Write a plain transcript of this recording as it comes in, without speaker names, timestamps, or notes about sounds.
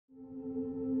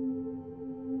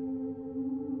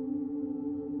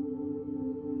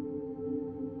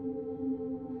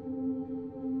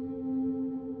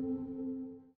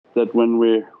that when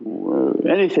we're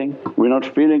anything, we're not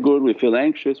feeling good, we feel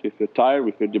anxious, we feel tired,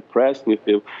 we feel depressed, we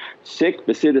feel sick,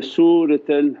 recite Surah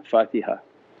Fatiha.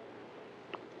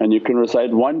 And you can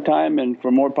recite one time, and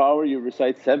for more power you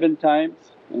recite 7 times.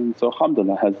 And so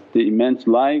alhamdulillah has the immense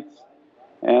lights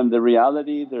and the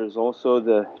reality. There's also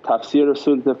the tafsir of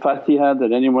Surah Fatiha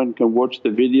that anyone can watch the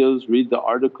videos, read the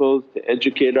articles to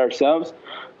educate ourselves,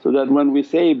 so that when we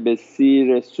say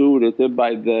Basir Surah,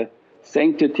 by the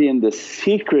sanctity and the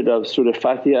secret of Surah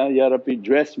Fatiha, Ya Rabbi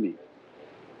dress me.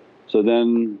 So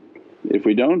then if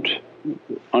we don't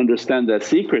understand that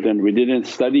secret and we didn't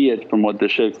study it from what the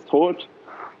shaykhs taught,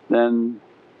 then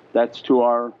that's to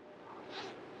our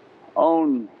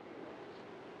own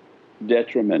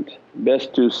detriment.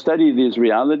 Best to study these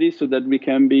realities so that we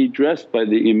can be dressed by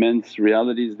the immense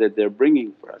realities that they're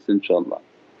bringing for us, inshaAllah.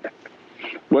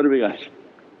 What do we got?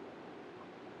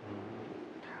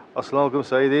 As-salamu alaykum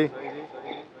Sayyidi.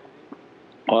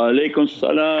 Wa alaykum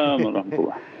salam wa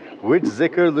rahmatullah. Which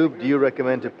zikr loop do you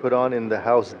recommend to put on in the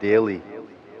house daily?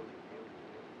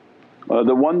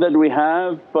 The one that we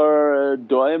have for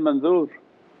Du'a Manzoor,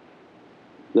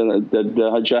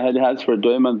 that Haj Shahid has for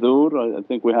Du'a Manzoor. I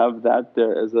think we have that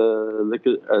as a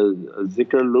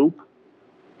zikr loop,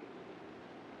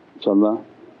 inshaAllah.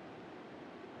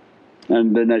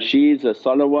 And the nasheeds, the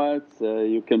salawats,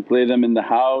 you can play them in the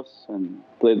house and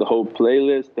play the whole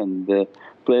playlist, and the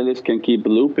playlist can keep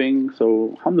looping.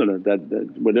 So alhamdulillah that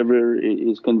whatever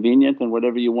is convenient and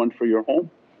whatever you want for your home,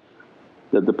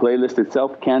 that the playlist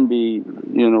itself can be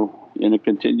in a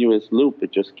continuous loop,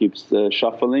 it just keeps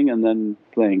shuffling and then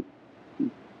playing,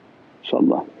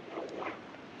 inshaAllah.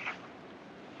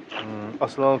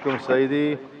 As-salamu alaykum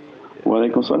Sayyidi. Wa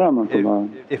alaykum salam wa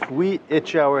rahmatullah. If we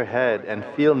itch our head and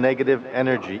feel negative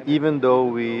energy even though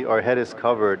our head is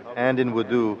covered and in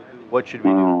wudu, what should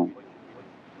we do?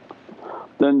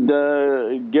 Then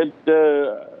get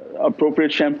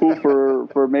appropriate shampoo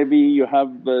for maybe you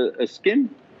have a skin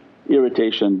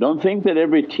irritation. Don't think that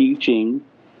every teaching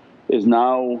is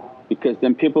now, because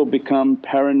then people become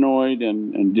paranoid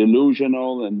and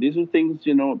delusional, and these are things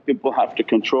people have to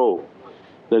control.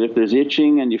 That if there's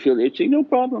itching and you feel itching, no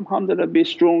problem, alhamdulillah, be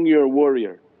strong, you're a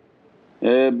warrior.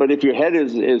 But if your head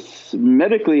is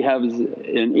medically has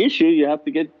an issue, you have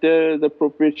to get the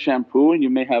appropriate shampoo, and you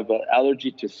may have an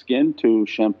allergy to skin, to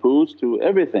shampoos, to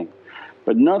everything.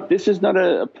 But this is not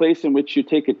a place in which you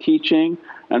take a teaching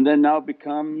and then now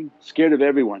become scared of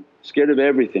everyone, scared of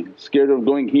everything, scared of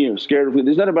going here, scared of…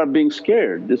 It's not about being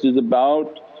scared, this is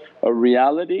about a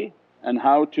reality and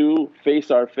how to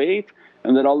face our faith,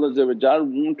 and that Allah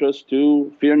wants us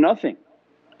to fear nothing,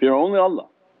 fear only Allah.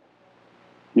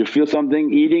 You feel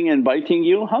something eating and biting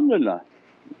you, alhamdulillah,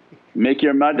 make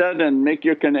your madad and make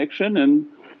your connection, and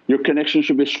your connection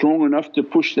should be strong enough to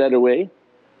push that away.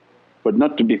 But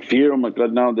not to be fear, oh my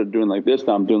God, now they're doing like this,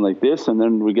 now I'm doing like this, and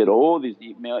then we get all these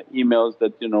emails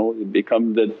that it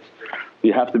become that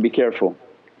you have to be careful.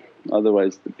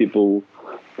 Otherwise the people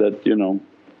that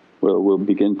will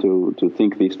begin to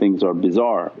think these things are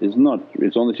bizarre. It's not,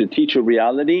 it's only to teach a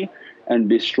reality and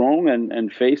be strong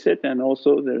and face it, and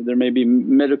also there may be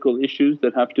medical issues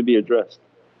that have to be addressed,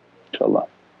 inshaAllah.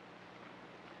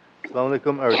 As-salamu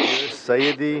alaykum our dear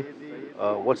Sayyidi.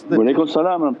 What's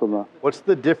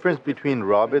the difference between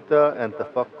Rabita and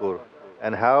Tafakkur,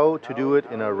 and how to do it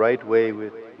in a right way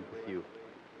with you?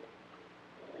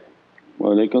 Wa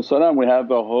alaykum salam. We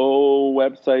have a whole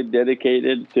website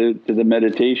dedicated to the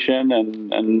meditation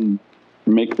and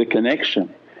make the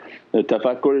connection. The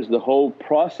Tafakkur is the whole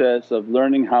process of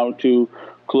learning how to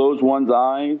close one's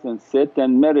eyes and sit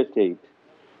and meditate.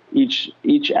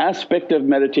 Each aspect of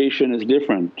meditation is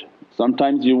different.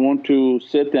 Sometimes you want to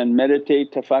sit and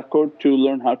meditate tafakkur to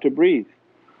learn how to breathe.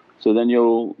 So then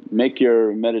you'll make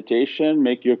your meditation,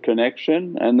 make your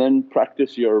connection, and then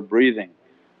practice your breathing.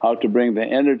 How to bring the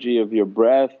energy of your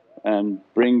breath and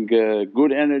bring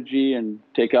good energy and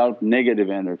take out negative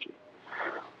energy.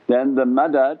 Then the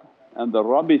madad and the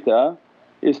rabita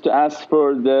is to ask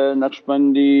for the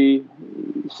Naqshbandi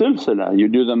silsila. You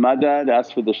do the madad,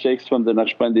 ask for the shaykhs from the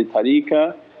Naqshbandi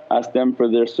tariqah, ask them for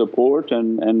their support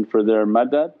and for their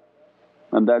madad,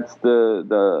 and that's the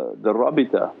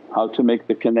rabita, how to make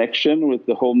the connection with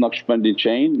the whole Naqshbandi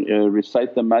chain.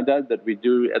 Recite the madad that we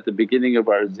do at the beginning of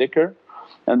our zikr,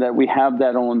 and that we have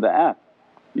that on the app.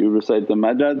 You recite the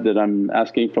madad that I'm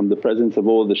asking from the presence of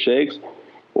all the shaykhs,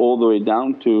 all the way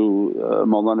down to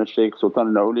Mawlana Shaykh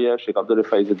Sultan al-Awliya, Shaykh Abdul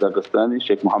Faiz al-Dagestani,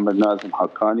 Shaykh Muhammad Nazim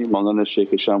Haqqani, Mawlana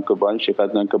Shaykh Hisham Kabani, Shaykh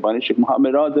Adnan Kabani, Shaykh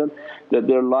Muhammad Adil, that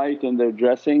their light and their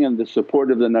dressing and the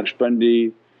support of the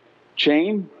Naqshbandi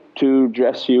chain to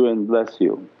dress you and bless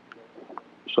you,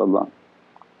 inshaAllah.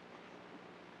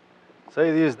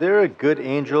 Sayyidi, is there a good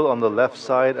angel on the left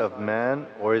side of man,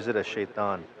 or is it a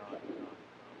shaitan?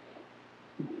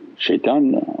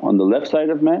 Shaitan on the left side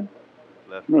of man?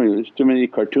 Left. No, there's too many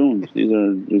cartoons. These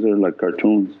are like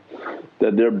cartoons.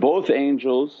 That they're both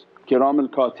angels, Kiram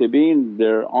al-Katibeen,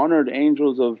 they're honoured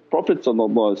angels of Prophet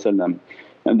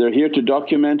and they're here to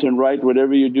document and write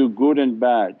whatever you do, good and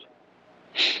bad.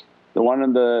 The one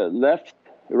on the left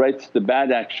writes the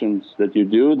bad actions that you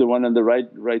do, the one on the right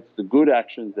writes the good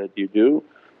actions that you do,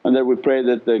 and that we pray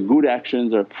that the good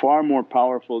actions are far more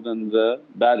powerful than the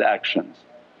bad actions.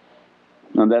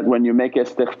 And that when you make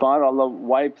istighfar, Allah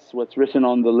wipes what's written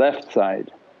on the left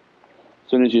side.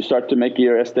 As soon as you start to make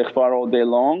your istighfar all day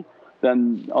long,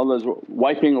 then Allah's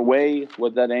wiping away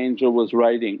what that angel was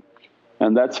writing.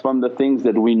 And that's from the things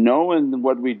that we know, and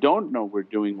what we don't know we're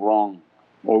doing wrong,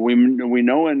 or we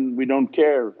know and we don't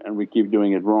care and we keep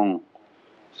doing it wrong.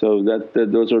 So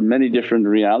those are many different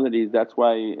realities. That's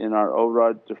why in our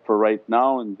awrad for right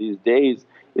now in these days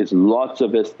is lots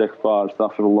of istighfar,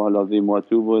 astaghfirullah al-azim wa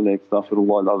atubu ilayk,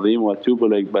 astaghfirullah al-azim wa atubu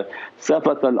ilayk. But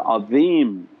sifat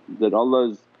al-azim, that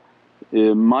Allah's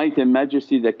might and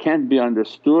majesty that can't be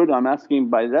understood, I'm asking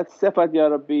by that sifat, Ya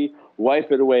Rabbi,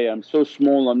 wipe it away. I'm so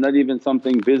small, I'm not even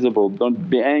something visible. Don't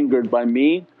be angered by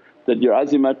me that your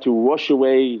azimah to wash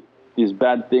away these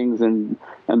bad things and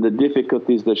the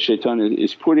difficulties that shaitan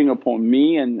is putting upon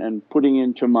me and putting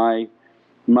into my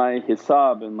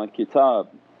hisab and my kitab.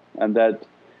 And that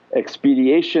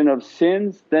expiation of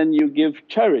sins, then you give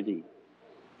charity.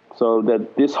 So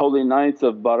that this holy nights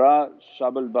of Bara,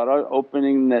 Shab al-Bara,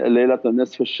 opening Laylatul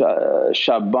Nisf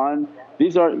Sha'ban,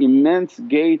 these are immense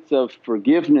gates of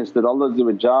forgiveness that Allah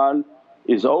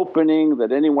is opening,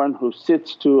 that anyone who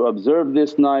sits to observe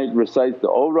this night, recites the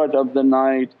awrad of the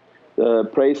night,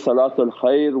 prays Salatul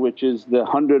Khair, which is the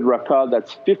 100 rakah,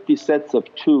 that's 50 sets of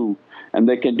 2, and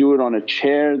they can do it on a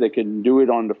chair, they can do it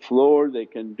on the floor, they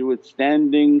can do it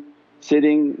standing,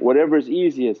 sitting, whatever's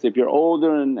easiest. If you're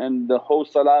older and the whole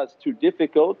salah is too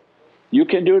difficult, you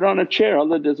can do it on a chair.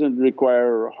 Allah doesn't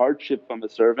require hardship from a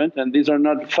servant, and these are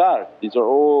not fard, these are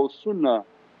all sunnah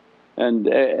and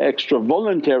extra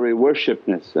voluntary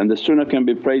worshipness, and the sunnah can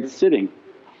be prayed sitting.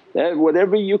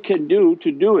 Whatever you can do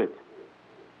to do it,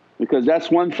 because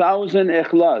that's 1000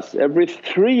 ikhlas. Every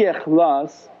 3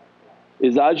 ikhlas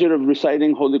is ajr of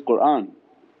reciting Holy Qur'an.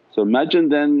 So imagine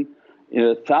then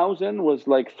 1000 was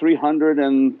like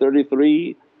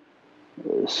 333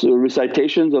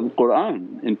 recitations of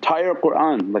Qur'an, entire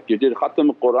Qur'an. Like you did khatam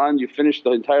al Qur'an, you finished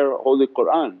the entire Holy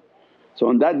Qur'an. So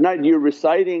on that night you're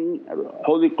reciting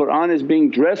Holy Qur'an is being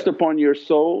dressed upon your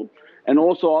soul, and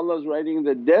also Allah's writing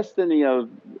the destiny of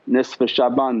Nisf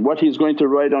Sha'ban, what He's going to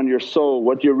write on your soul,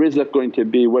 what your rizq going to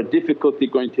be, what difficulty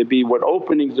going to be, what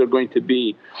openings are going to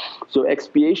be. So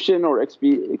expiation or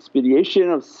expiation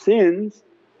of sins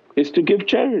is to give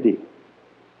charity.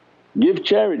 Give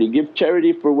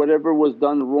charity for whatever was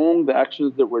done wrong, the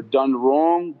actions that were done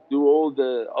wrong. Do all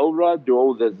the awrad, do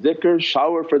all the zikr,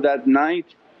 shower for that night,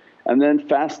 and then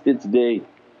fast its day.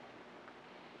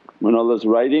 When Allah's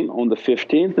writing on the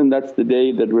 15th, and that's the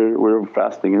day that we're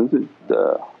fasting, isn't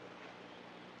it?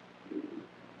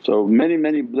 So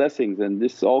many blessings, and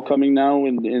this is all coming now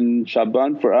in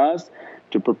Sha'ban for us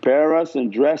to prepare us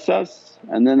and dress us,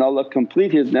 and then Allah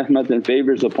complete His ni'mat and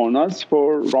favours upon us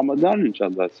for Ramadan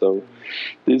inshaAllah. So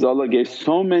these Allah gave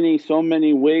so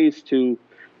many ways to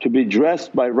be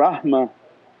dressed by rahmah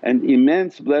and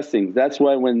immense blessings. That's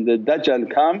why when the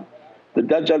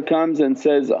Dajjal comes and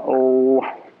says, oh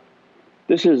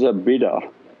this is a bid'ah.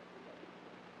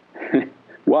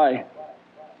 Why?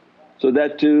 So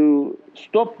that to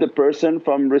stop the person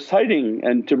from reciting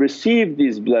and to receive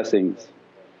these blessings.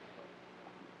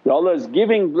 Allah is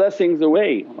giving blessings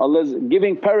away, Allah is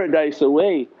giving paradise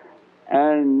away,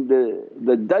 and the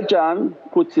Dajjal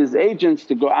puts his agents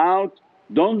to go out,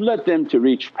 don't let them to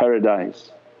reach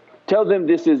paradise. Tell them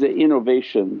this is an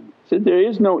innovation. Said, there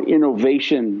is no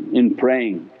innovation in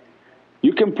praying.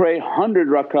 You can pray 100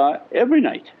 rakah every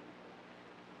night,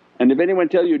 and if anyone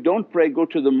tell you, don't pray, go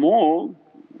to the mall,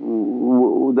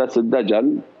 that's a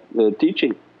Dajjal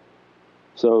teaching.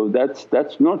 So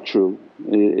that's not true.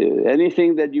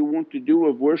 Anything that you want to do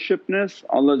of worshipness,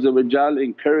 Allah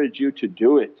encourage you to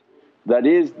do it. That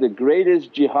is the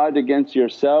greatest jihad against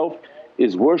yourself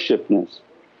is worshipness.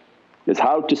 Is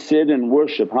how to sit and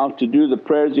worship, how to do the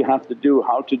prayers you have to do,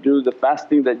 how to do the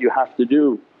fasting that you have to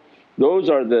do. Those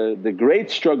are the great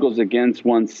struggles against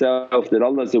oneself, that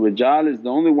Allah is the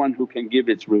only one who can give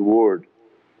its reward.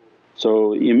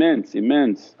 So immense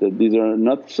that these are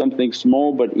not something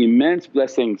small but immense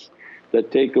blessings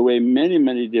that take away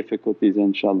many difficulties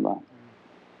inshaAllah.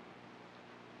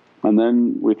 And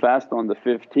then we fast on the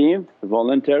 15th,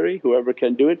 voluntary, whoever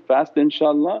can do it, fast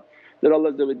inshaAllah. That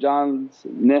Allah's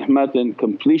ni'mat and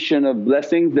completion of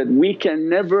blessings that we can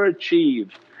never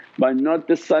achieve by not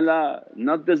the salah,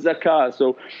 not the zakah.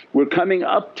 So we're coming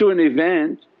up to an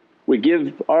event, we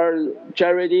give our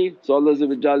charity, so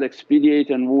Allah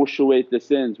expedite and wash away the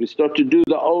sins. We start to do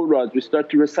the awrad, we start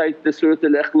to recite the Surah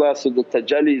Al-Ikhlas, or the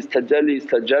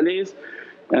tajallis.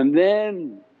 And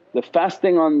then the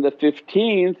fasting on the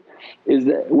 15th is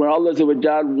where Allah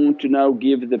want to now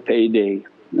give the payday,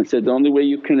 and said, the only way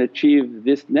you can achieve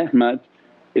this ni'mat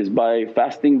is by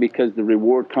fasting, because the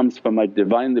reward comes from my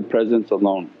Divinely Presence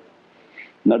alone.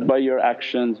 Not by your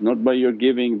actions, not by your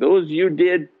giving. Those you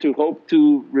did to hope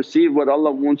to receive what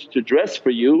Allah wants to dress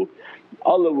for you,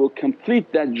 Allah will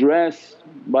complete that dress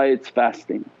by its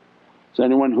fasting. So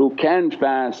anyone who can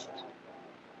fast,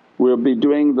 we'll be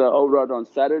doing the awrad on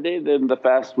Saturday, then the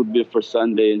fast would be for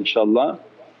Sunday inshaAllah.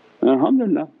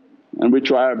 Alhamdulillah. And we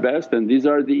try our best, and these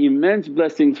are the immense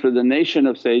blessings for the nation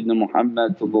of Sayyidina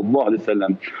Muhammad.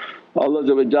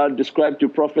 Allah described to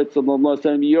Prophet,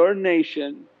 your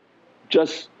nation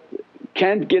just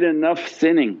can't get enough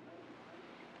sinning,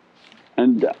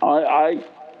 and I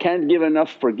can't give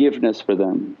enough forgiveness for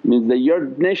them. Means that your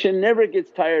nation never gets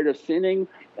tired of sinning,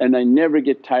 and I never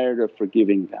get tired of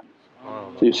forgiving them.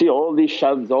 So you see all these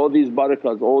shabs, all these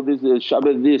barakahs, all these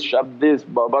shab this,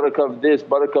 barakah of this,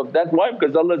 barakah of that. Why?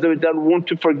 Because Allah want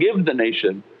to forgive the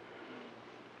nation.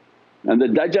 And the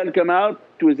Dajjal come out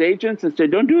to his agents and say,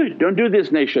 don't do it, don't do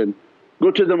this nation.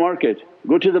 Go to the market,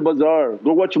 go to the bazaar,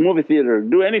 go watch a movie theatre,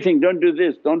 do anything, don't do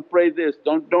this, don't pray this,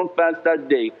 don't fast that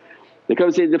day. They come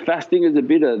and say, the fasting is a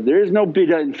bid'ah. There is no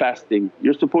bid'ah in fasting,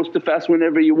 you're supposed to fast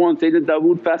whenever you want. Sayyidina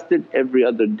Dawood fasted every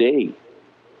other day.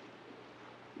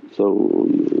 So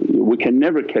we can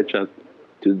never catch up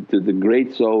to the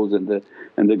great souls and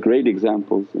the great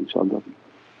examples inshaAllah.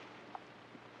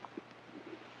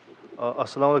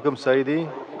 As-salamu alaykum Sayyidi.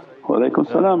 Wa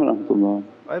alaykum salam wa rahmatullah.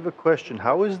 I have a question.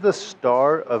 How is the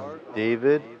Star of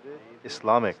David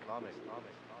Islamic?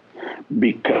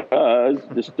 Because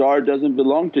the star doesn't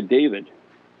belong to David.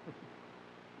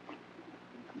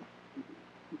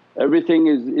 Everything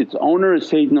is, its owner is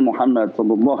Sayyidina Muhammad.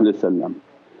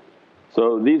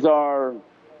 So these are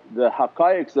the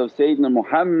haqqaiqs of Sayyidina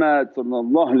Muhammad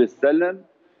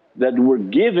that were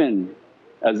given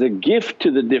as a gift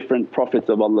to the different Prophets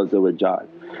of Allah.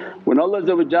 When Allah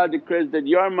declares that,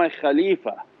 you are my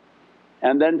Khalifa,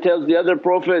 and then tells the other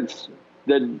Prophets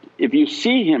that if you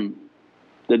see him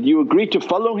that you agree to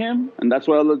follow him, and that's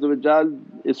why Allah Isra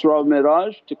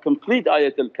Miraj to complete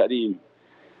Ayatul Kareem,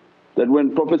 that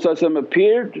when Prophet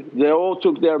appeared they all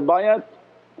took their bayat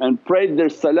and prayed their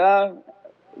salah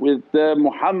with the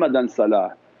Muhammadan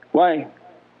salah. Why?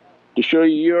 To show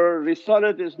your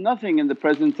risalat is nothing in the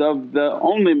presence of the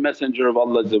only messenger of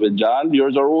Allah,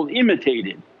 yours are all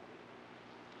imitated.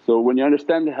 So when you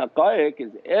understand the haqqaiq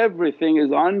is everything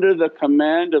is under the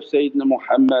command of Sayyidina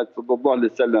Muhammad.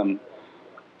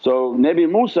 So Nabi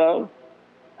Musa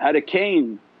had a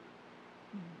cane,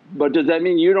 but does that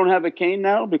mean you don't have a cane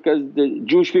now because the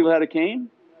Jewish people had a cane?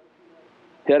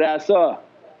 He had asa.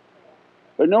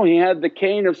 But no, he had the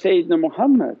cane of Sayyidina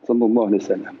Muhammad.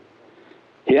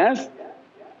 He asked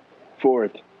for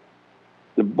it,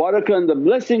 the barakah and the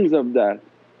blessings of that,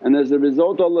 and as a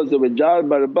result Allah by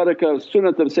the barakah of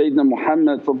sunnat of Sayyidina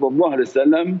Muhammad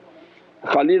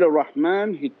Khalil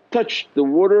ar-Rahman, he touched the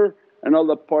water and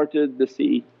Allah parted the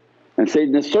sea. And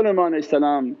Sayyidina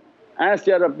Sulaiman asked,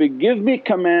 Ya Rabbi, give me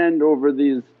command over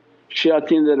these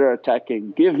shayateen that are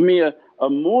attacking, give me a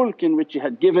mulk in which you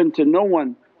had given to no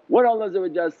one. What Allah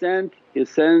sent? He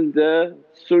sent the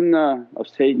sunnah of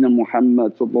Sayyidina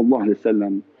Muhammad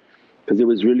because it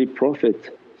was really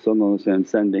Prophet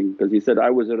sending, because he said, I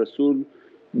was a Rasul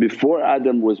before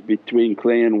Adam was between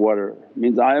clay and water.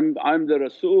 Means I'm the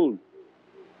Rasul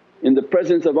in the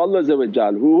presence of Allah.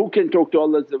 Who can talk to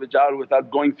Allah without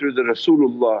going through the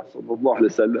Rasulullah?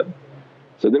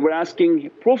 So they were asking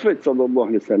Prophet. So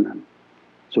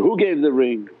who gave the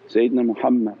ring? Sayyidina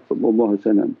Muhammad.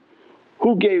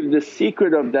 Who gave the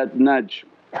secret of that najm?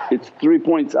 It's 3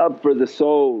 points up for the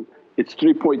soul, it's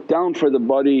 3 points down for the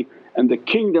body, and the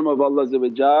kingdom of Allah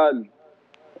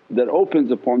that opens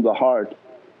upon the heart.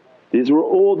 These were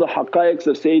all the haqqaiqs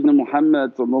of Sayyidina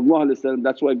Muhammad.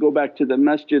 That's why I go back to the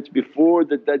masjids before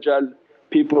the Dajjal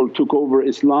people took over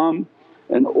Islam,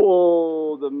 and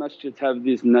all the masjids have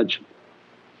this najm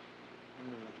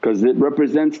because it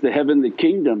represents the heavenly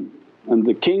kingdom. And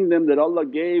the kingdom that Allah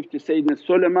gave to Sayyidina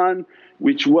Sulaiman,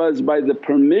 which was by the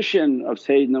permission of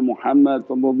Sayyidina Muhammad.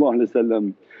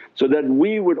 so that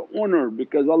we would honour,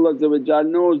 because Allah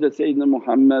knows that Sayyidina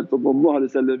Muhammad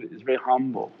is very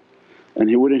humble and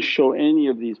he wouldn't show any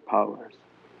of these powers.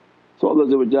 So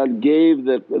Allah gave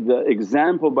the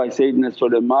example by Sayyidina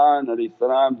Sulaiman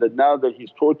that now that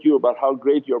he's taught you about how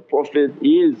great your Prophet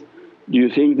is, do you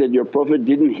think that your Prophet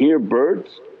didn't hear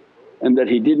birds and that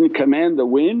he didn't command the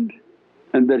wind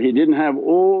and that he didn't have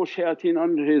all shayateen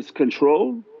under his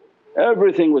control?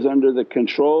 Everything was under the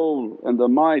control and the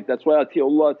might. That's why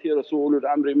ati'ullah ati Rasulul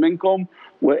amri minkum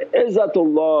wa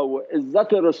izzatullah wa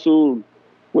izzat Rasul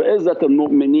wa izzat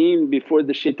al-mu'mineen, before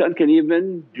the shaitan can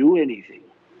even do anything.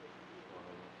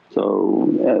 So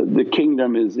the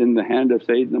kingdom is in the hand of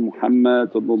Sayyidina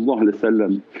Muhammad,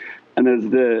 and as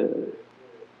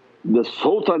the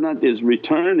sultanate is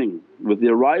returning with the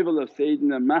arrival of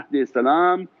Sayyidina Mahdi,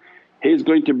 he's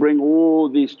going to bring all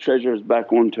these treasures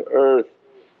back onto earth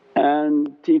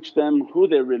and teach them who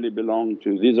they really belong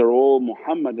to. These are all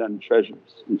Muhammadan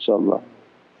treasures, inshaAllah.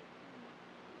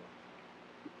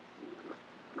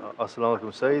 As-salamu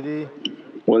alaykum Sayyidi.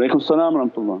 Wa alaykum as-salam wa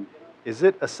rahmatullah. Is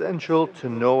it essential to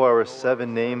know our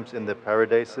 7 names in the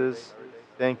paradises?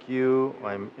 Thank you,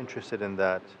 I'm interested in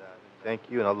that. Thank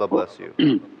you and Allah bless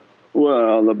you. Well,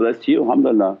 Allah bless you,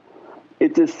 alhamdulillah.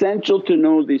 It's essential to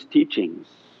know these teachings,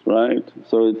 right?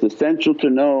 So it's essential to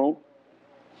know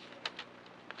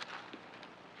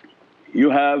you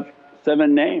have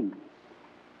 7 names.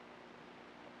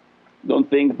 Don't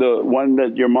think the one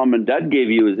that your mom and dad gave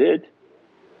you is it.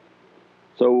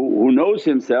 So who knows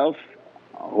himself,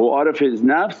 who araf his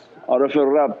nafs, araf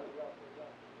al-Rabb.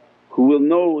 Who will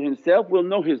know himself will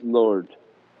know his Lord.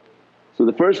 So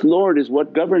the first Lord is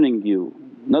what governing you,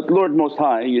 not Lord Most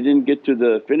High, you didn't get to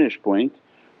the finish point.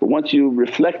 But once you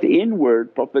reflect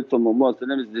inward, Prophet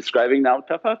is describing now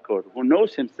tafakkur, who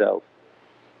knows himself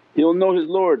he'll know his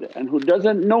Lord, and who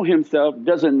doesn't know himself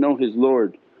doesn't know his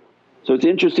Lord. So it's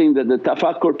interesting that the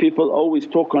tafakkur people always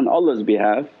talk on Allah's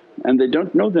behalf and they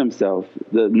don't know themselves,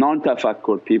 the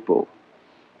non-tafakkur people.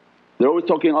 They're always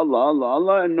talking Allah, Allah,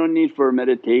 Allah and no need for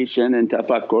meditation and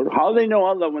tafakkur. How they know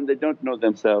Allah when they don't know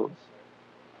themselves?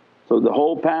 So the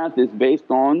whole path is based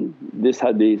on this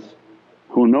hadith,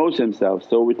 who knows himself.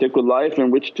 So we take a life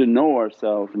in which to know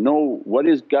ourselves, know what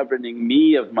is governing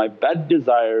me of my bad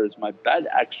desires, my bad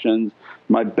actions,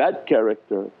 my bad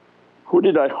character. Who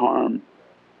did I harm?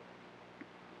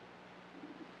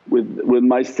 With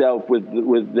myself,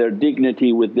 with their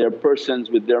dignity, with their persons,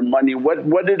 with their money,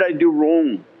 what did I do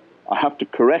wrong? I have to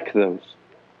correct those.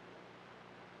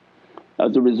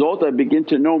 As a result I begin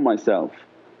to know myself.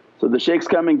 So the shaykhs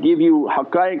come and give you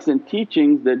haqqaiqs and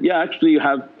teachings that, yeah, actually you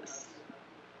have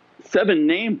 7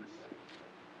 names.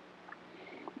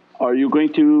 Are you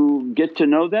going to get to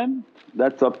know them?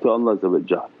 That's up to Allah.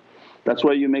 That's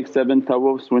why you make 7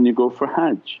 tawafs when you go for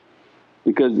hajj,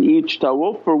 because each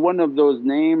tawaf for one of those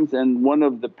names and one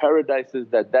of the paradises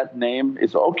that name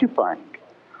is occupying.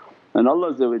 And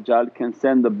Allah can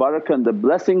send the barakah and the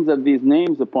blessings of these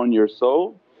names upon your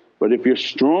soul. But if you're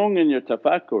strong in your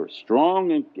tafakkur,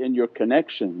 strong in your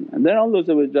connection, and then Allah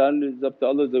is up to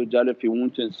Allah if He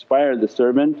wants to inspire the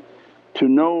servant to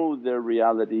know their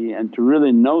reality and to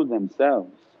really know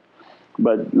themselves.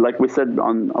 But like we said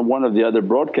on one of the other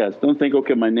broadcasts, don't think,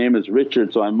 okay, my name is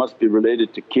Richard so I must be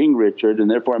related to King Richard and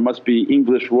therefore I must be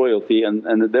English royalty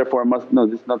and therefore I must… No,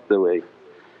 this is not the way.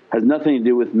 Has nothing to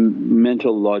do with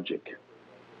mental logic,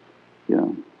 you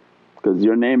know, because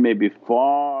your name may be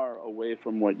far away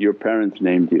from what your parents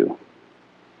named you.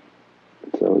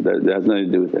 So that has nothing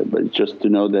to do with that, but it's just to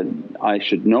know that I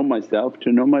should know myself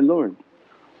to know my Lord.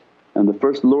 And the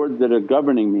first lords that are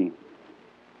governing me,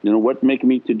 you know, what make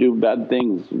me to do bad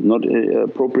things, not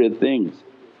appropriate things,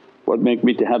 what make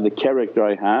me to have the character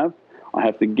I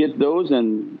have to get those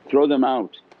and throw them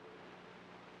out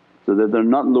so that they're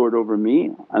not lord over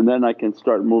me, and then I can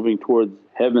start moving towards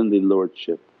heavenly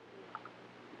lordship.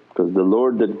 Because the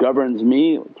Lord that governs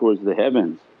me towards the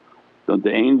heavens, so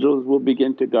the angels will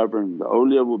begin to govern, the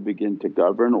awliya will begin to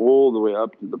govern all the way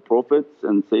up to the Prophets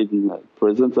and Sayyidina,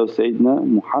 presence of Sayyidina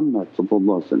Muhammad.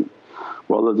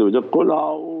 Wa Allah qul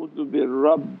a'udhu bi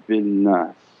rabbin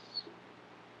nas.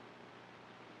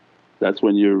 That's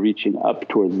when you're reaching up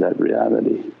towards that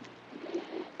reality.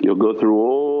 You'll go through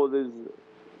all these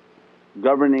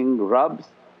governing Rabbs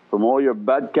from all your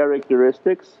bad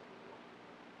characteristics.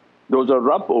 Those are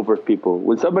Rabb over people.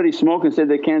 When somebody smoke and say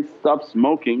they can't stop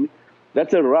smoking,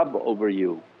 that's a Rabb over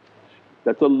you,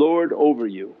 that's a Lord over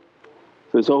you.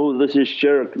 So, this is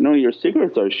shirk. No, your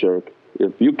cigarettes are shirk.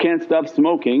 If you can't stop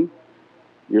smoking,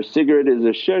 your cigarette is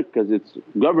a shirk because it's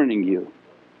governing you.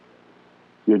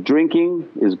 Your drinking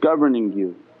is governing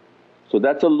you, so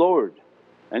that's a Lord.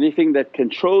 Anything that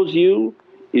controls you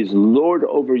is lord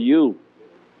over you.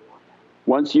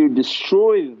 Once you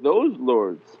destroy those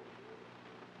lords,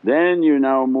 then you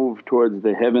now move towards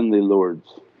the heavenly lords.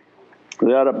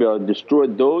 Ya Rabbi, I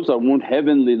destroyed those, I want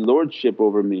heavenly lordship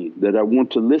over me, that I want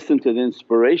to listen to the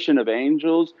inspiration of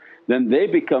angels, then they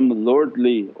become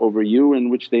lordly over you, in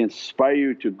which they inspire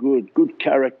you to good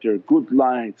character, good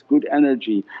lights, good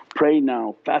energy. Pray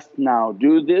now, fast now,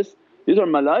 do this. These are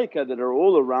malaika that are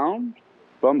all around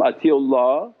from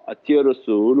Atiullah, Ati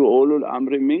Rasul, ulul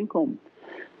amri minkum.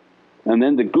 And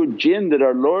then the good jinn that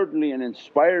are lordly and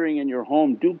inspiring in your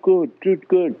home, do good,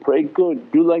 pray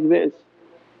good, do like this.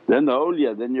 Then the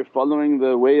awliya, then you're following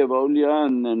the way of awliya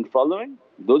and following,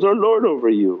 those are lord over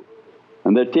you.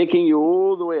 And they're taking you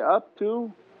all the way up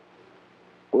to,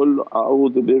 Qul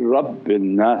a'udhu bi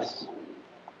Rabbin nas.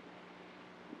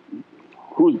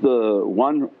 Who's the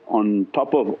one on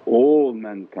top of all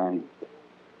mankind?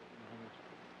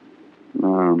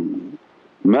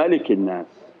 Malikin nas,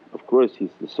 of course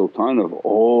he's the sultan of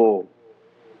all.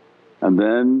 And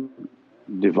then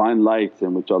divine lights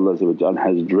in which Allah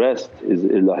has dressed his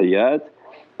ilahiyat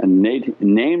and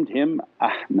named him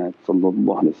Ahmad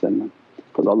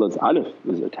because Allah's alif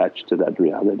is attached to that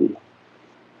reality.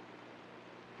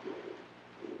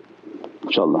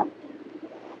 InshaAllah.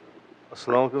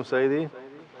 As-salamu alaykum Sayyidi.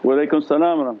 Wa alaykum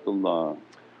salam wa rahmatullah.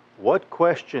 What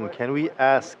question can we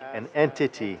ask an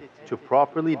entity to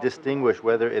properly distinguish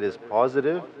whether it is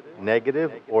positive,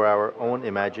 negative or our own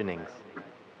imaginings?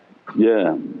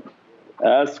 Yeah,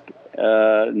 ask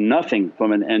nothing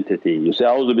from an entity. You say,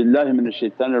 A'udhu billahi minash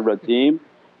shaitanir rajeem,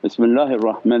 Bismillahir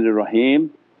Rahmanir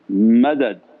Rahim,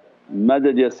 madad.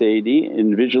 Madad ya Sayyidi,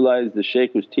 and visualize the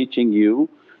shaykh who's teaching you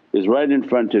is right in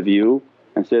front of you,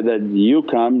 and say that, you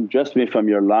come, dress me from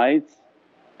your lights,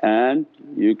 and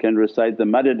you can recite the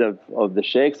madad of the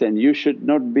shaykhs, and you should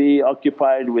not be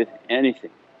occupied with anything.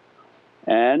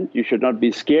 And you should not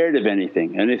be scared of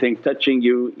anything touching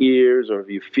you, ears, or if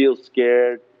you feel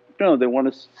scared. No, they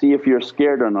want to see if you're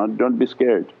scared or not, don't be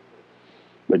scared.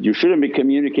 But you shouldn't be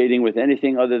communicating with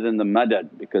anything other than the madad,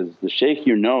 because the shaykh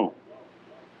you know.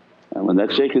 And when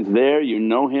that shaykh is there, you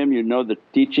know him, you know the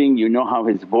teaching, you know how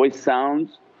his voice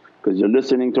sounds because you're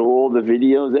listening to all the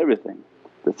videos, everything.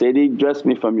 The Sayyidi, dress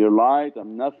me from your light,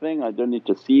 I'm nothing, I don't need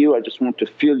to see you, I just want to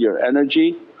feel your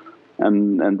energy,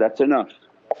 and that's enough.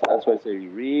 That's why I say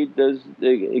read the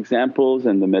examples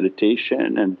and the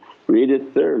meditation, and read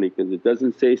it thoroughly, because it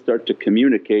doesn't say start to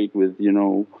communicate with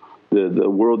the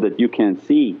world that you can't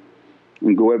see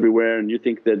and go everywhere, and you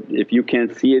think that if you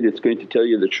can't see it, it's going to tell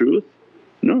you the truth.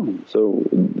 No, so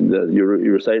you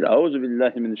recite, A'udhu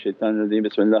billahi minash shaitanir rajeem,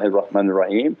 Bismillahir Rahmanir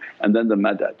Rahim, and then the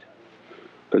madad.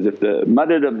 Because if the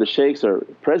madad of the shaykhs are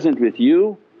present with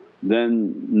you,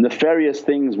 then nefarious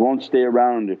things won't stay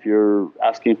around. If you're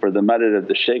asking for the madad of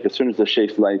the shaykh, as soon as the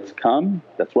shaykh's lights come,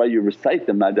 that's why you recite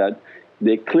the madad,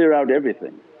 they clear out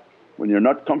everything. When you're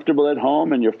not comfortable at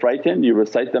home and you're frightened, you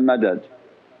recite the madad.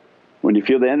 When you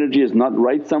feel the energy is not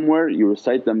right somewhere, you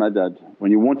recite the madad.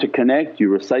 When you want to connect, you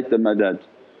recite the madad,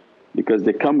 because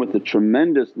they come with a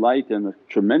tremendous light and a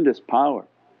tremendous power,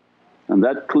 and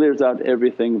that clears out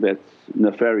everything that's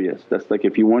nefarious. That's like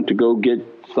if you want to go get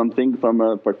something from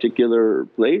a particular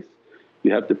place,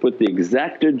 you have to put the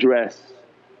exact address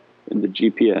in the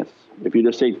GPS. If you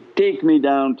just say, take me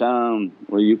downtown,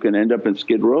 well you can end up in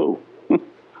Skid Row.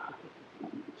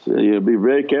 So you'll be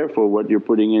very careful what you're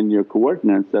putting in your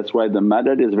coordinates. That's why the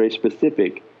madad is very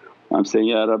specific. I'm saying,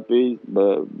 Ya Rabbi,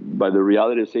 by the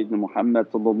reality of Sayyidina Muhammad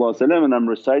and I'm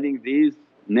reciting these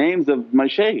names of my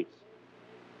shaykhs.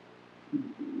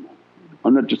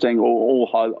 I'm not just saying, oh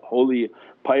holy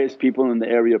pious people in the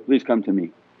area, please come to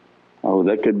me. Oh,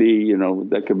 that could be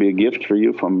that could be a gift for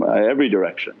you from every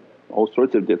direction, all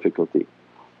sorts of difficulty.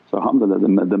 So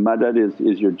alhamdulillah, the madad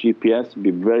is your GPS,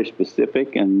 be very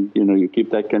specific, and you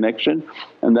keep that connection,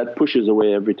 and that pushes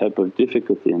away every type of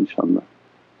difficulty inshaAllah.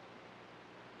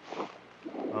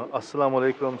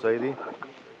 As-salamu alaykum Sayyidi.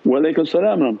 Wa alaykum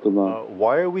salam wa rahmatullah.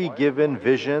 Why are we given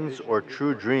visions or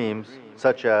true dreams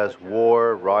such as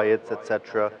war, riots,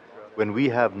 etc., when we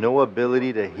have no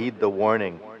ability to heed the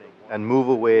warning and move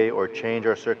away or change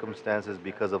our circumstances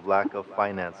because of lack of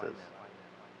finances?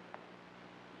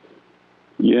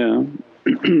 Yeah,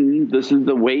 this is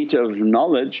the weight of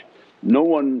knowledge. No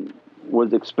one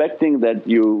was expecting that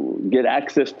you get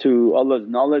access to Allah's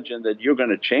knowledge and that you're going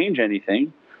to change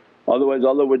anything. Otherwise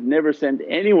Allah would never send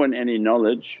anyone any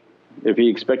knowledge if He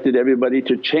expected everybody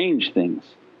to change things.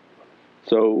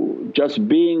 So just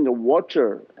being a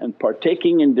watcher and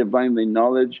partaking in Divinely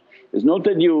knowledge is not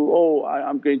that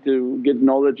I'm going to get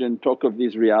knowledge and talk of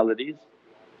these realities,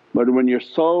 but when your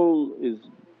soul is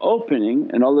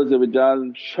opening and Allah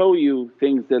show you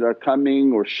things that are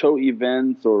coming or show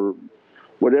events or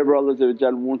whatever Allah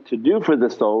wants to do for the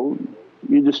soul,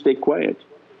 you just stay quiet.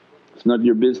 It's not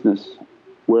your business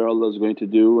where Allah is going to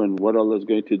do and what Allah is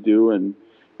going to do, and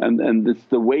it's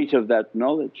the weight of that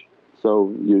knowledge.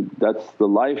 So that's the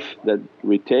life that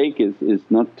we take is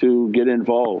not to get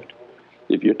involved.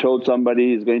 If you're told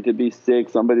somebody is going to be sick,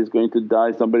 somebody's going to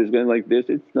die, somebody's going like this,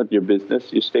 it's not your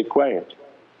business, you stay quiet.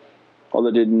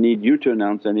 Allah didn't need you to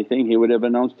announce anything, He would have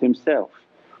announced Himself.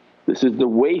 This is the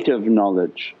weight of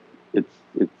knowledge. It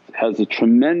has a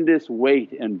tremendous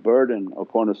weight and burden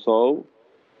upon a soul.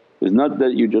 It's not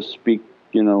that you just speak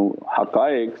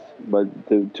haqqaiqs,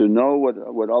 but to know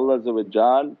what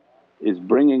Allah is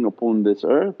bringing upon this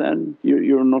earth, and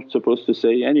you're not supposed to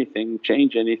say anything,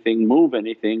 change anything, move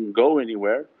anything, go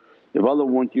anywhere. If Allah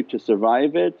wants you to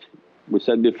survive it, we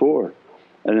said before,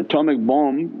 an atomic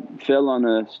bomb fell on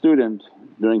a student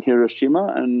during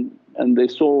Hiroshima and they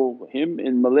saw him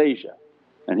in Malaysia,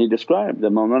 and he described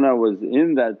that Mawlana was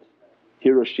in that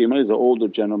Hiroshima. He's an older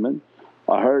gentleman.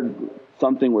 I heard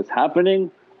something was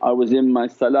happening, I was in my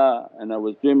salah and I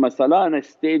was doing my salah and I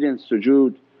stayed in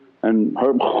sujood and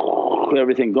heard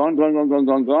everything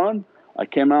gone. I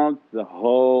came out, the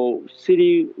whole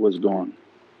city was gone,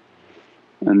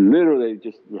 and literally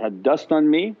just had dust on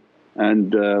me,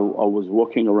 and I was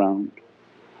walking around.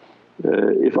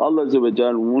 If Allah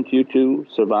wants you to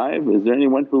survive, is there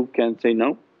anyone who can say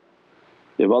no?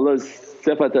 If Allah's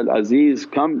Sifat al-Aziz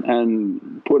come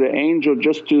and put an angel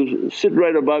just to sit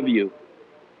right above you,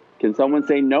 can someone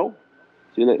say no?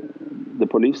 See the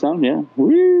police sound, yeah,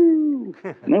 woo!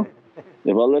 No.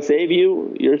 If Allah save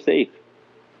you, you're safe.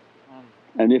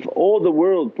 And if all the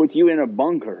world put you in a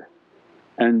bunker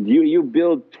and you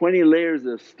build 20 layers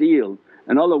of steel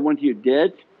and Allah want you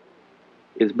dead,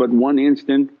 is but one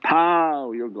instant,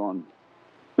 pow, you're gone.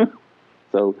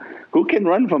 So who can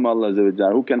run from Allah,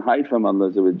 who can hide from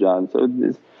Allah? So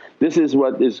this is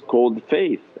what is called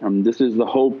faith, this is the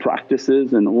whole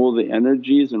practices and all the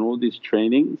energies and all these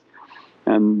trainings.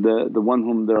 And the one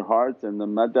whom their hearts and the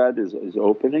madad is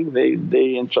opening, they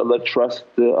inshaAllah trust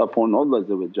upon Allah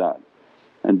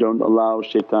and don't allow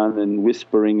shaitan and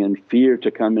whispering and fear to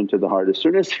come into the heart. As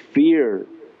soon as fear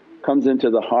comes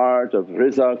into the heart of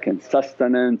rizq and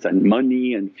sustenance and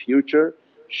money and future,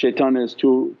 shaitan is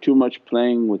too much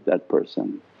playing with that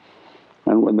person.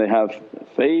 And when they have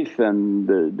faith and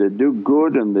they do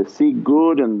good and they see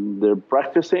good and they're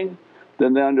practicing,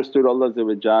 then they understood Allah's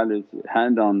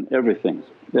hand on everything,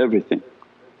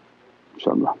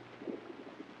 inshaAllah.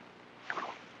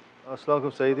 As-salamu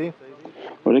alaykum Sayyidi.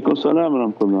 Wa alaykum as-salam wa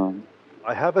rahmatullah.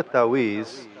 I have a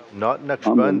taweez, not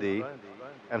Naqshbandi,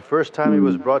 and first time it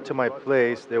was brought to my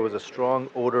place there was a strong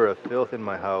odor of filth in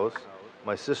my house.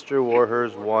 My sister wore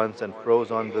hers once and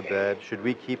froze on the bed. Should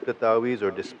we keep the taweez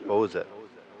or dispose it?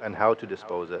 And how to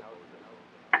dispose it?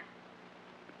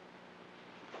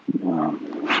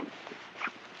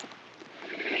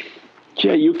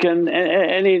 Yeah, you can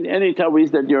any taweez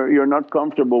that you're not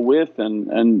comfortable with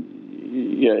and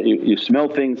yeah, you smell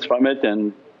things from it,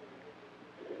 and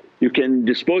you can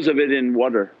dispose of it in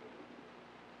water.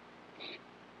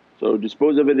 So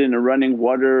dispose of it in a running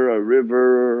water, a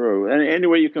river, or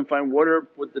anywhere you can find water,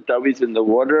 put the taweez in the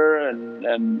water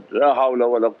and la hawla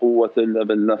wa la quwwata illa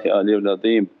billahi aliyyil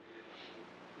azim.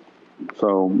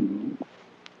 So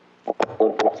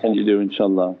what can you do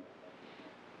inshaAllah?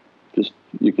 Just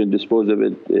you can dispose of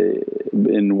it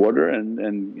in water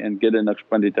and get a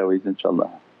Naqshbandi taweez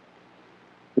inshaAllah.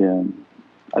 Yeah.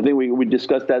 I think we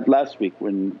discussed that last week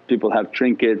when people have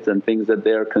trinkets and things that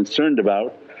they are concerned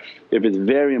about. If it's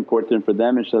very important for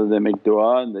them, inshaAllah they make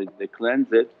du'a and they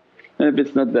cleanse it. And if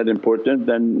it's not that important,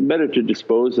 then better to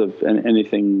dispose of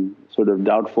anything sort of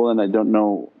doubtful. And I don't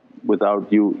know,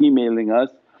 without you emailing us,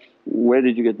 where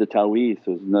did you get the taweez?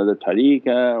 So it's another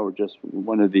tariqah or just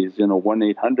one of these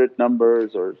 1-800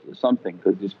 numbers or something,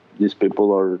 because these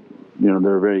people are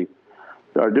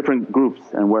there are different groups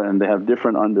and they have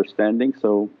different understanding.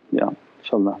 So yeah,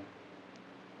 inshaAllah.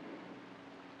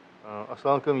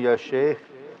 As-salamu alaykum ya Shaykh.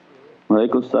 Wa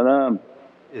alaykum as-salam.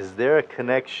 Is there a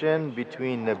connection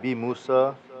between Nabi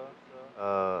Musa,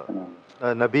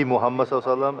 Nabi Muhammad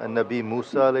and Nabi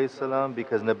Musa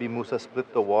because Nabi Musa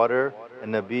split the water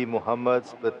and Nabi Muhammad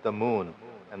split the moon,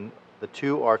 and the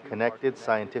two are connected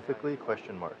scientifically?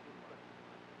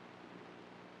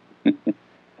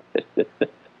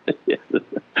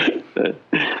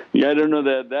 Yeah, I don't know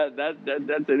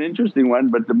that's an interesting one,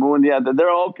 but the moon, yeah,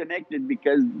 they're all connected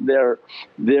because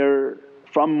they're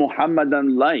from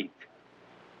Muhammadan light.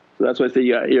 So that's why I say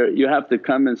you have to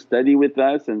come and study with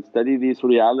us and study these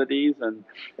realities, and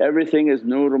everything is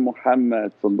Nur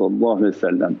Muhammad. So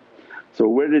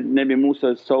where did Nabi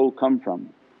Musa's soul come from?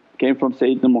 Came from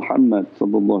Sayyidina Muhammad.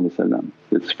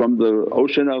 It's from the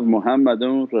ocean of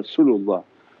Muhammadun Rasulullah.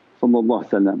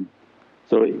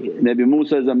 So Nabi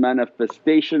Musa is a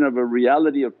manifestation of a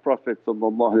reality of Prophet.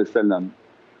 All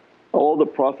the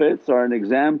Prophets are an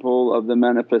example of the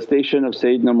manifestation of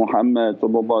Sayyidina Muhammad.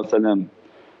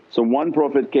 So one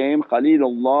Prophet came,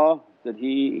 Khalilullah, that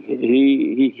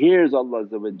he hears Allah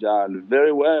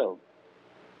very well,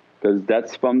 because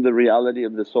that's from the reality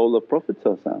of the soul of Prophet.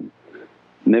 Nabi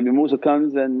Musa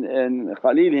comes and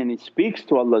Khalil, and he speaks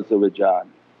to Allah,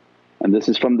 and this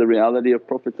is from the reality of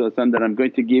Prophet that I'm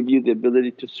going to give you the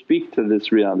ability to speak to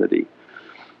this reality.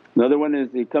 Another one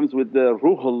is he comes with the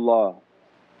Ruhullah,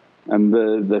 and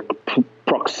the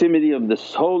proximity of the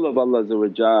soul of Allah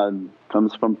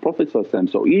comes from Prophet.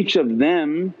 So each of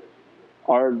them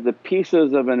are the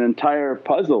pieces of an entire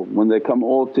puzzle when they come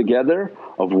all together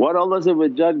of what Allah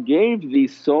gave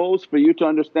these souls for you to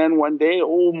understand one day,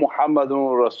 oh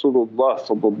Muhammadun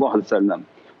Rasulullah,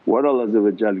 what Allah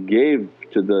gave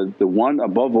to the one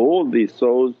above all these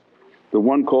souls, the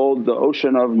one called the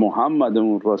ocean of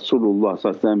Muhammadun Rasulullah.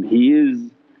 He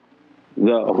is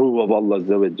the Ruh of Allah,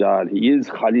 He is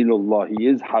Khalilullah, He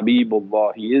is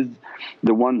Habibullah, He is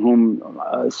the one whom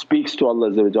speaks to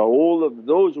Allah. All of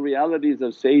those realities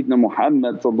of Sayyidina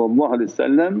Muhammad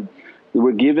they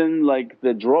were given like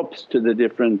the drops to the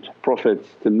different Prophets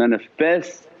to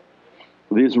manifest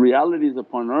these realities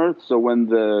upon earth. So when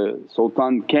the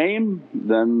Sultan came,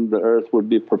 then the earth would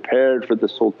be prepared for the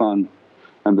Sultan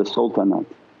and the Sultanate.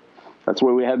 That's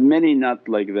why we have many not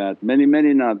like that, many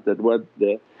not that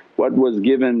what was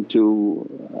given to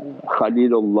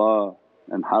Khalilullah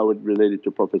and how it related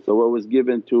to Prophet. So what was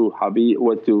given to Habib,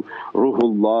 what to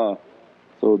Ruhullah.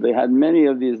 So they had many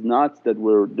of these knots that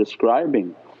we're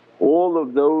describing. All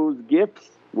of those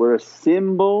gifts were a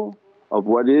symbol of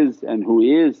what is and who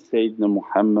is Sayyidina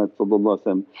Muhammad.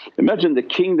 Imagine the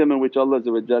kingdom in which Allah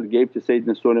gave to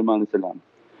Sayyidina Sulaiman.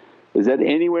 Is that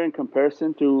anywhere in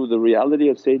comparison to the reality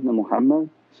of Sayyidina Muhammad?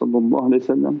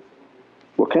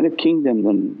 What kind of kingdom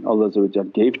then Allah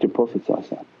gave to Prophet?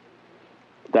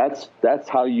 That's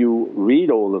how you read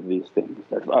all of these things.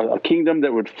 A kingdom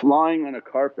that was flying on a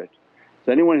carpet.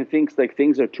 So anyone who thinks like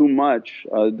things are too much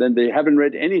then they haven't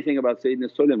read anything about Sayyidina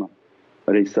Sulaiman.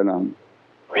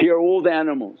 Hear all the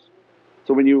animals.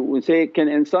 So when you say, can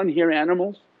insan hear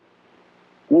animals?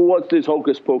 Well, what's this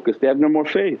hocus pocus? They have no more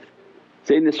faith.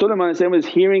 Sayyidina Sulaiman is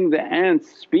hearing the ants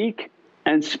speak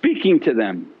and speaking to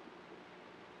them,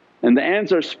 and the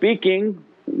ants are speaking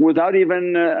without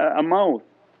even a mouth.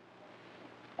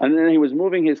 And then he was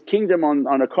moving his kingdom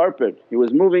on a carpet, he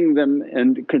was moving them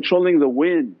and controlling the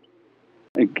wind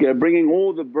and bringing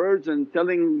all the birds and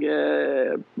telling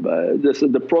the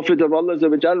Prophet of Allah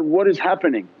what is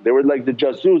happening. They were like the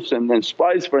jasus and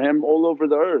spies for him all over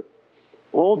the earth.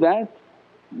 All that,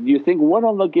 you think what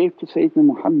Allah gave to Sayyidina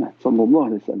Muhammad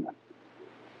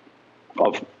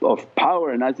of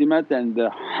power and azimat and the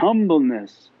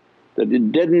humbleness that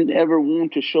it didn't ever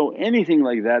want to show anything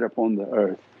like that upon the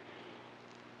earth.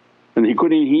 And he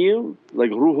couldn't heal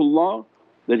like Ruhullah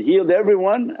that healed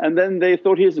everyone, and then they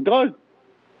thought he is God.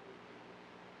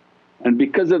 And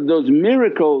because of those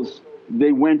miracles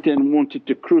they went and wanted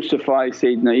to crucify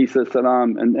Sayyidina Isa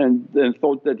and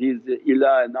thought that he's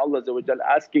ilah, and Allah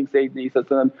asking Sayyidina Isa,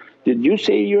 did you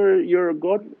say you're a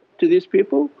God to these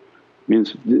people?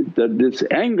 Means that this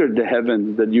angered the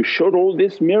heavens that you showed all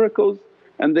these miracles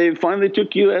and they finally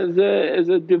took you as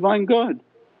a divine God.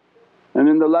 And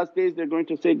in the last days they're going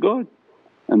to say God.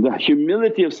 And the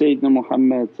humility of Sayyidina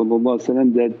Muhammad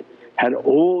that had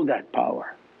all that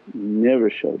power, never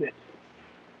showed it.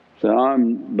 So,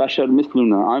 I'm bashar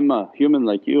misluna, I'm a human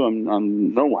like you,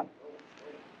 I'm no one.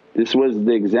 This was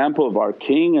the example of our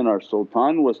king and our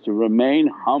sultan, was to remain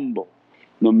humble.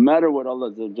 No matter what Allah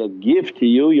give to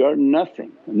you, you are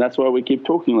nothing, and that's why we keep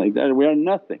talking like that, we are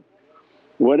nothing.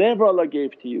 Whatever Allah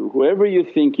gave to you, whoever you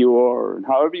think you are and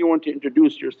however you want to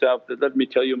introduce yourself, that let me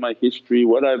tell you my history,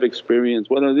 what I've experienced,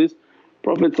 what are this.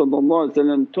 Prophet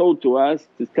told to us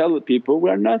to tell the people, we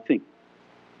are nothing.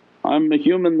 I'm a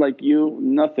human like you,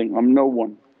 nothing, I'm no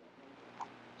one.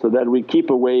 So that we keep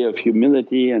a way of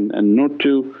humility and not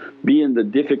to be in the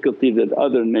difficulty that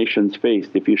other nations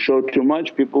faced. If you show too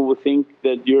much, people will think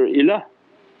that you're ilah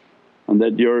and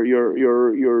that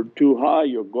you're too high,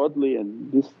 you're godly,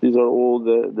 and these are all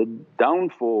the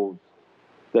downfalls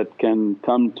that can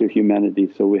come to humanity.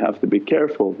 So we have to be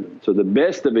careful. So the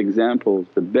best of examples,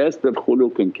 the best of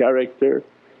khuluq and character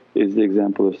is the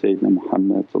example of Sayyidina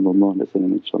Muhammad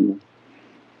inshaAllah.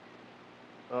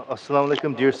 As-salamu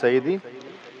alaykum, dear Sayyidi.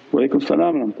 Wa alaykum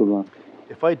salam wa rahmatullah.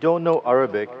 If I don't know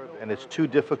Arabic and it's too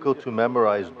difficult to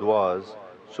memorize du'as,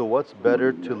 so what's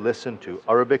better to listen to,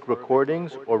 Arabic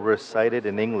recordings or recited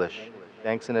in English?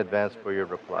 Thanks in advance for your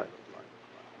reply.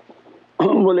 Wa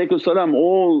alaykum salam.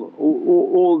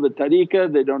 All the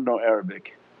tariqah they don't know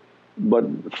Arabic, but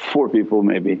 4 people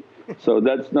maybe. So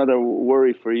that's not a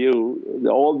worry for you.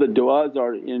 All the du'as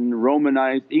are in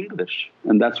Romanized English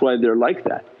and that's why they're like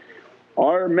that.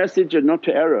 Our message is not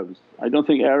to Arabs. I don't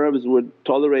think Arabs would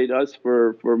tolerate us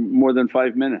for more than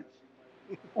 5 minutes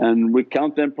and we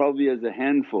count them probably as a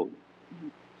handful.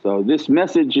 So this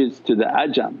message is to the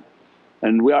Ajam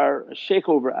and we are a shaykh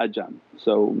over Ajam.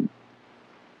 So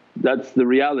that's the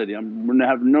reality. I'm going to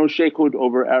have no shaykhud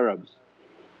over Arabs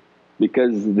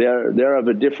because they're of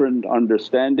a different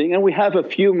understanding and we have a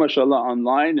few mashaAllah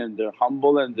online and they're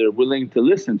humble and they're willing to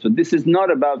listen. So this is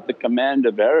not about the command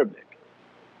of Arabic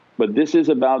but this is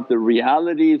about the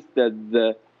realities that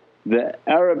the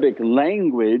Arabic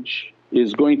language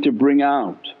is going to bring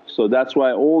out. So that's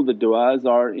why all the du'as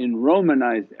are in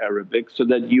Romanized Arabic so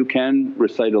that you can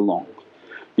recite along.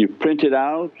 You print it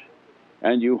out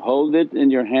and you hold it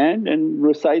in your hand and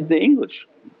recite the English.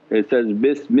 It says,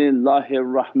 Bismillahir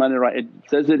Rahmanir Rahim, it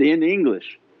says it in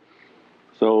English.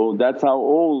 So that's how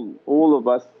all of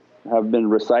us have been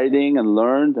reciting and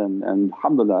learned and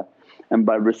alhamdulillah. And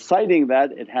by reciting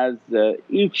that it has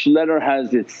each letter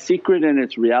has its secret and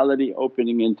its reality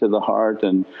opening into the heart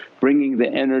and bringing the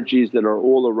energies that are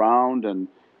all around and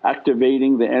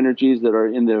activating the energies that are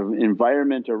in the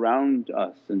environment around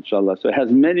us inshaAllah. So it has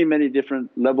many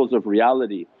different levels of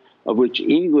reality of which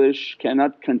English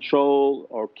cannot control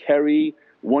or carry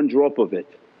one drop of it.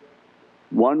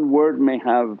 One word may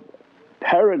have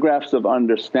paragraphs of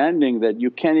understanding that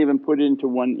you can't even put into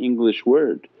one English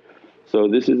word. So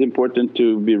this is important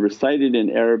to be recited in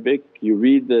Arabic. You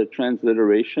read the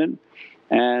transliteration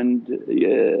and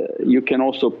you can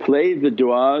also play the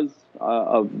du'as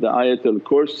of the Ayatul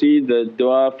Kursi, the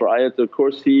du'a for Ayatul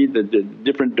Kursi, the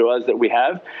different du'as that we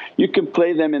have. You can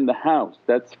play them in the house,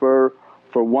 that's for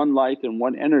one light and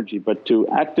one energy. But to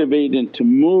activate and to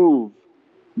move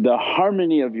the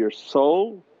harmony of your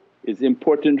soul is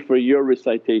important for your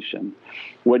recitation.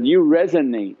 What you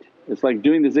resonate, it's like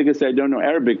doing the zikr, say, I don't know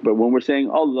Arabic but when we're saying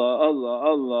Allah, Allah,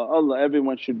 Allah, Allah,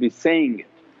 everyone should be saying it.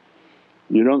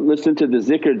 You don't listen to the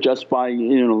zikr just by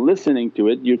listening to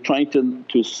it, you're trying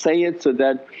to say it so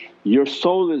that your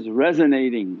soul is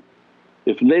resonating.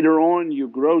 If later on you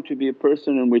grow to be a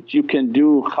person in which you can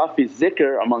do khafi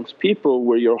zikr amongst people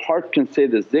where your heart can say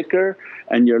the zikr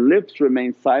and your lips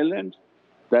remain silent,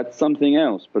 that's something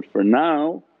else. But for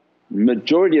now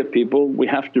majority of people we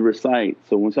have to recite.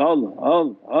 So when we say Allah,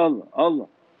 Allah, Allah, Allah,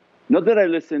 not that I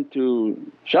listen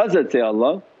to Shahzad say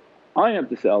Allah, I have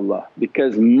to say Allah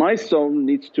because my soul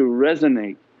needs to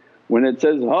resonate. When it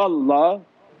says Allah,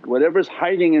 whatever's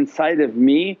hiding inside of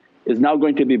me is now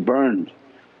going to be burned.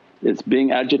 It's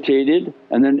being agitated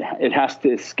and then it has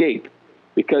to escape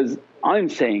because I'm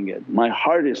saying it, my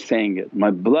heart is saying it,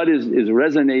 my blood is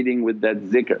resonating with that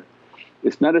zikr.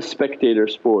 It's not a spectator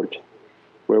sport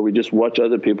where we just watch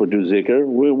other people do zikr.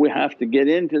 We have to get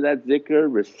into that zikr,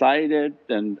 recite it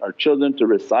and our children to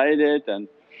recite it and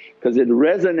because it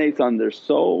resonates on their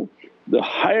soul. The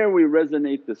higher we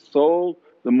resonate the soul,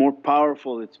 the more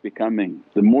powerful it's becoming,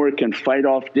 the more it can fight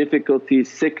off difficulties,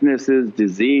 sicknesses,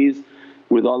 disease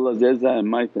with Allah's izzah and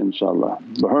might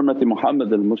inshaAllah. Bi hurmati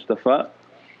Muhammad al-Mustafa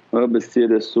wa bi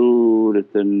siri Surah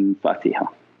Fatiha.